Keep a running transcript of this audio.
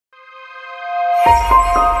Hi,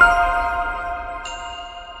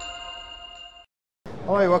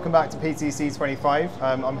 welcome back to PTC'25.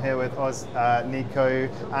 I'm here with Oz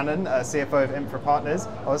Nicco-Annan, CFO of Infrapartners.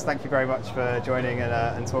 Oz, thank you very much for joining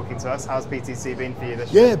and talking to us. How's PTC been for you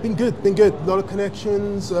this year? Yeah, been good. A lot of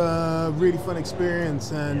connections, really fun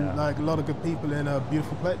experience, and like a lot of good people in a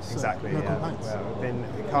beautiful place. Exactly. So no complaints. Well,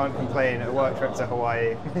 can't complain. A work trip to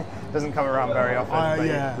Hawaii doesn't come around very often. But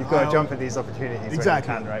you've got to jump at these opportunities when you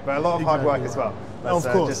can, right? But a lot of hard work as well. Of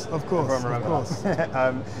course.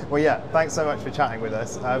 Well, yeah, thanks so much for chatting with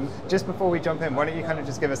us. Just before we jump in, why don't you kind of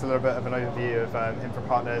just give us a little bit of an overview of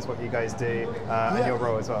Infrapartners, what you guys do, and your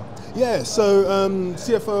role as well? Yeah, so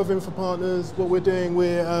CFO of Infrapartners, what we're doing,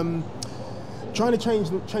 we're trying to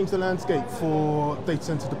change the landscape for data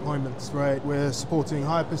center deployments, right? We're supporting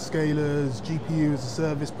hyperscalers, GPU as a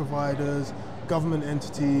service providers, government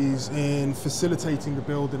entities in facilitating the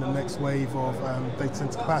build in the next wave of data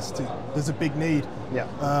center capacity. There's a big need,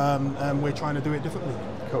 and we're trying to do it differently.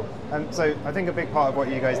 Cool. So I think a big part of what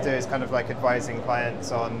you guys do is kind of like advising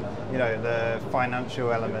clients on, the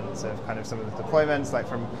financial elements of kind of some of the deployments, like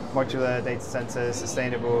from modular data centers,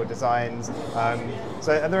 sustainable designs.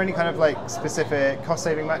 So are there any kind of like specific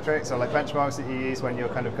cost-saving metrics or like benchmarks that you use when you're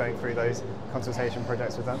kind of going through those consultation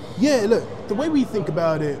projects with them? Yeah, look, the way we think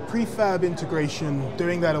about it, prefab integration,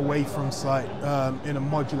 doing that away from site in a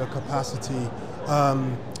modular capacity,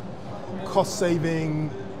 cost saving,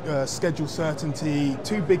 schedule certainty,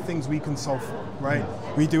 two big things we can solve for, right?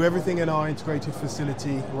 We do everything in our integrated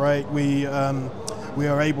facility, right? We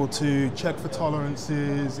are able to check for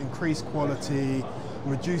tolerances, increase quality,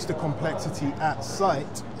 reduce the complexity at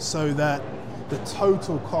site so that the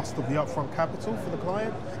total cost of the upfront capital for the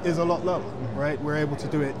client is a lot lower, right? We're able to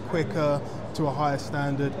do it quicker, to a higher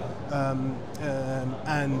standard,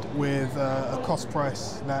 and with a cost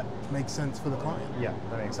price that makes sense for the client. Yeah,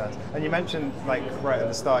 that makes sense. And you mentioned, like right at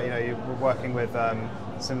the start, you were working with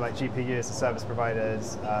some like GPU as a service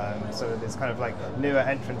providers, so there's kind of like newer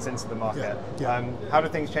entrants into the market. How do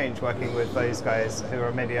things change working with those guys who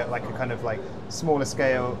are maybe at like a kind of like smaller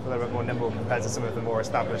scale, a little bit more nimble compared to some of the more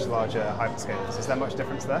established, larger hyperscalers? Is there much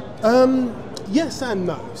difference there? Yes and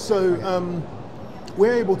no. So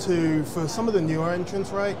we're able to, for some of the newer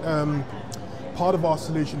entrants, right, part of our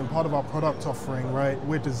solution and part of our product offering, right,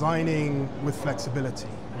 we're designing with flexibility,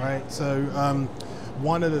 right? So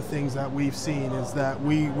one of the things that we've seen is that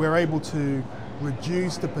we're able to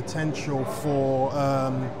reduce the potential for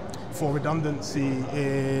redundancy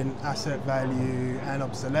in asset value and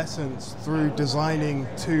obsolescence through designing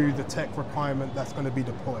to the tech requirement that's going to be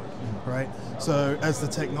deployed, right? So as the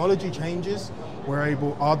technology changes,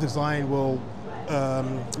 our design will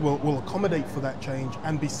accommodate for that change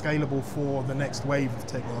and be scalable for the next wave of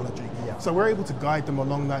technology. So we're able to guide them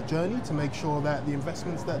along that journey to make sure that the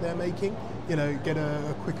investments that they're making, get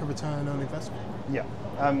a quicker return on investment. Yeah.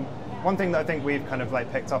 One thing that I think we've kind of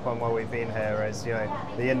like picked up on while we've been here is,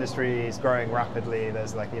 the industry is growing rapidly.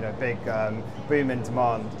 There's like, big boom in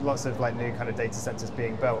demand, lots of like new kind of data centers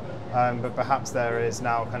being built. But perhaps there is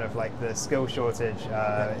now kind of like the skill shortage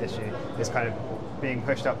issue is kind of being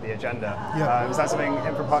pushed up the agenda. Is that something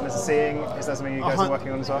Infrapartners are seeing? Is that something you guys are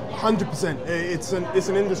working on as well? 100%. It's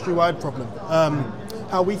an industry-wide problem.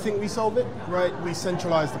 How we think we solve it, right? We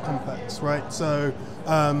centralize the complex, right? So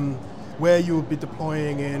where you would be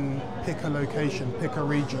deploying in pick a location, pick a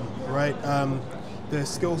region, right? There's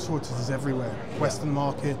skill shortages everywhere. Western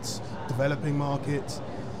markets, developing markets.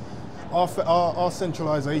 Our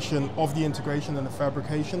centralization of the integration and the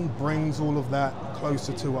fabrication brings all of that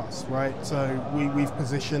closer to us, right? So we've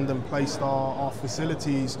positioned and placed our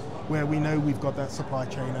facilities where we know we've got that supply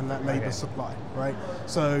chain and that labor supply, right?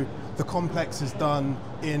 So the complex is done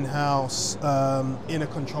in-house in a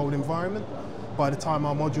controlled environment. By the time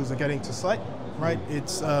our modules are getting to site, right,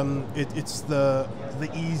 it's the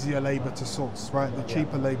easier labor to source, right, the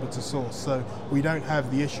cheaper labor to source. So we don't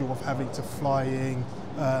have the issue of having to fly in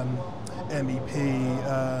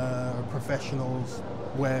MEP professionals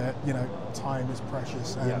where time is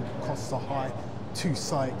precious and costs are high to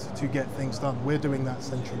site to get things done. We're doing that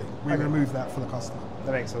centrally. We remove that for the customer.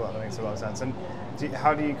 That makes a lot of sense. And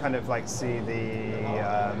how do you kind of like see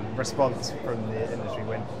the response from the industry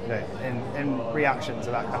when in reaction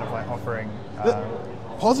to that kind of like offering?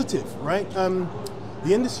 Positive, right?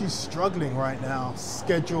 The industry's struggling right now.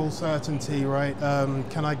 Schedule certainty, right?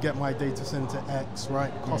 Can I get my data center X,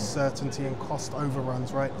 right? Cost certainty and cost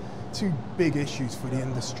overruns, right? Two big issues for the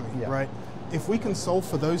industry, right? If we can solve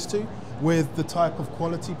for those two, with the type of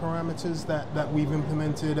quality parameters that we've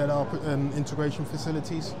implemented at our integration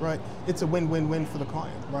facilities, right? It's a win-win-win for the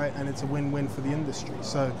client, right? And it's a win-win for the industry.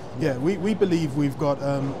 So yeah, we believe we've got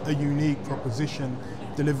a unique proposition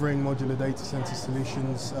delivering modular data center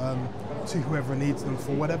solutions to whoever needs them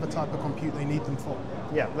for whatever type of compute they need them for.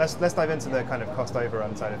 Yeah, let's dive into the kind of cost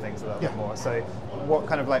overrun side of things a little bit more. So what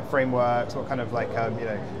kind of like frameworks, what kind of like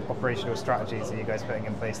operational strategies are you guys putting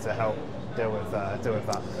in place to help deal with that?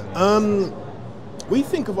 We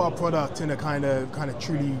think of our product in a kind of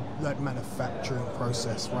truly like manufacturing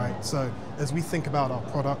process, right? So as we think about our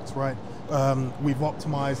product, right, we've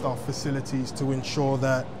optimized our facilities to ensure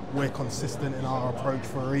that we're consistent in our approach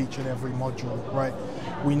for each and every module, right?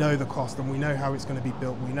 We know the cost and we know how it's going to be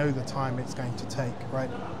built. We know the time it's going to take, right?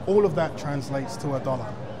 All of that translates to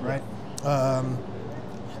 $1, right?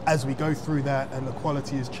 As we go through that and the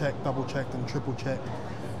quality is checked, double checked and triple checked,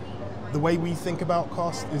 the way we think about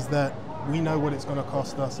cost is that we know what it's going to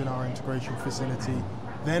cost us in our integration facility.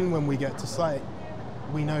 Then when we get to site,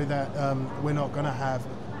 we know that we're not going to have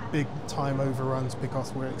big time overruns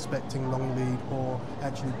because we're expecting long lead, or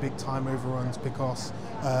actually big time overruns because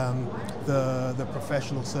the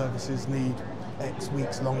professional services need X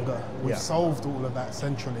weeks longer. We've solved all of that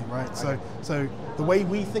centrally, right? Okay. So the way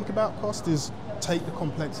we think about cost is take the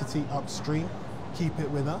complexity upstream, keep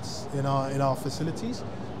it with us in our facilities.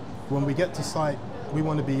 When we get to site, we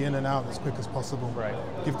want to be in and out as quick as possible. Right.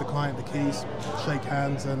 Give the client the keys, shake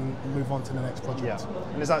hands, and move on to the next project.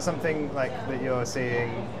 Yeah. And is that something like that you're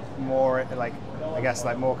seeing more, like I guess,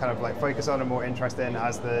 like more kind of like focus on and more interest in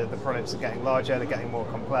as the products are getting larger, they're getting more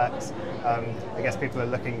complex? I guess people are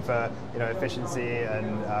looking for efficiency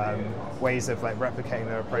and ways of like replicating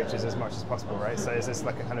their approaches as much as possible, right? So is this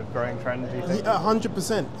like a kind of growing trend, do you think?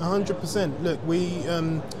 100%. Look,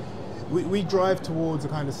 we drive towards a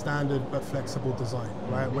kind of standard but flexible design,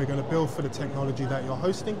 right? We're going to build for the technology that you're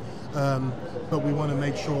hosting, but we want to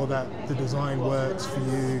make sure that the design works for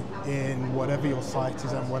you in whatever your site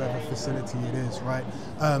is and whatever facility it is, right?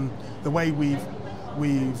 The way we've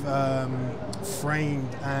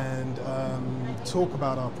framed and talk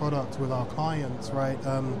about our product with our clients, right?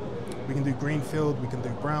 We can do greenfield, we can do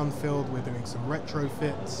brownfield, we're doing some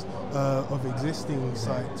retrofits of existing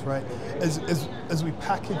sites, right? As we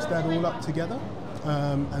package that all up together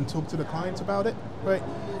and talk to the clients about it, right?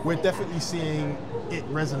 We're definitely seeing it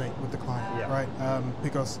resonate with the client, right?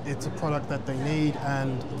 Because it's a product that they need,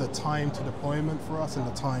 and the time to deployment for us and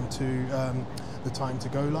the time to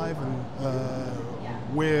go live, and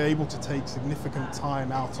we're able to take significant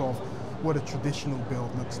time out of what a traditional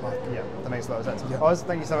build looks like. Yeah, that makes a lot of sense. Yeah. Oz,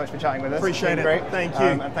 thank you so much for chatting with us. Appreciate it. Great. Thank you.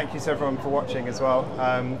 And thank you to everyone for watching as well.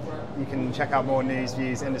 You can check out more news,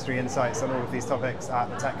 views, industry insights on all of these topics at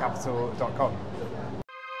techcapital.com.